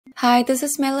Hi, this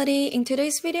is Melody. In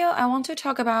today's video, I want to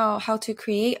talk about how to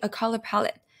create a color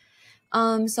palette.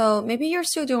 So maybe you're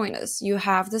still doing this. You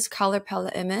have this color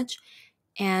palette image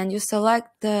and you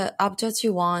select the objects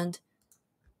you want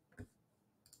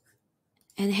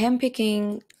and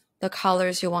handpicking the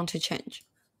colors you want to change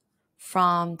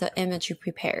from the image you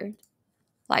prepared,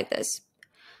 like this.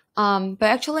 But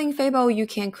actually in Fable, you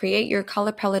can create your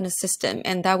color palette in a system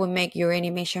and that will make your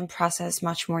animation process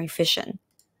much more efficient.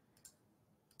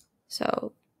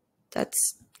 So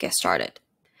let's get started.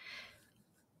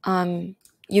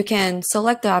 You can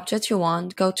select the object you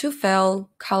want, go to File,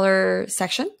 Color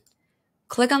section,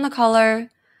 click on the color.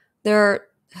 There are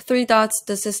three dots.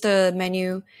 This is the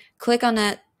menu. Click on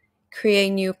it,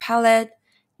 create new palette.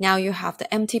 Now you have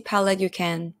the empty palette. You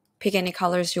can pick any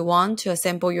colors you want to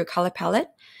assemble your color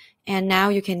palette. And now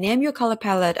you can name your color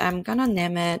palette. I'm gonna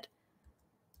name it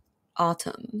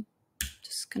Autumn.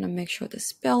 Just gonna make sure the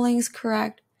spelling is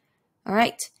correct. All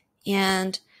right,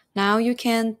 and now you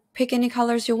can pick any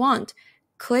colors you want.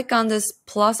 Click on this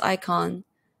plus icon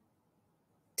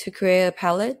to create a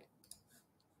palette.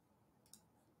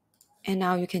 And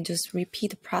now you can just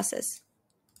repeat the process.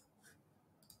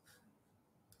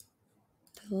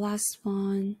 The last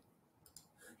one,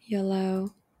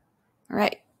 yellow. All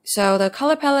right, so the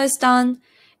color palette is done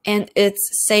and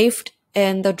it's saved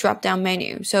in the drop-down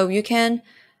menu. So you can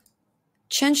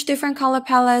change different color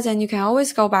palettes and you can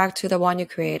always go back to the one you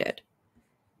created.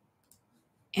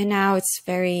 And now it's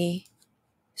very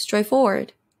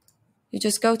straightforward. You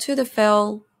just go to the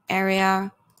fill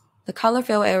area, the color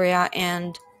fill area,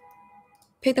 and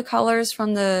pick the colors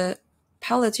from the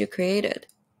palettes you created.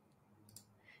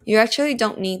 You actually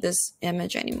don't need this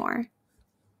image anymore.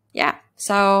 Yeah,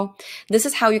 so this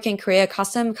is how you can create a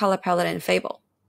custom color palette in Fable.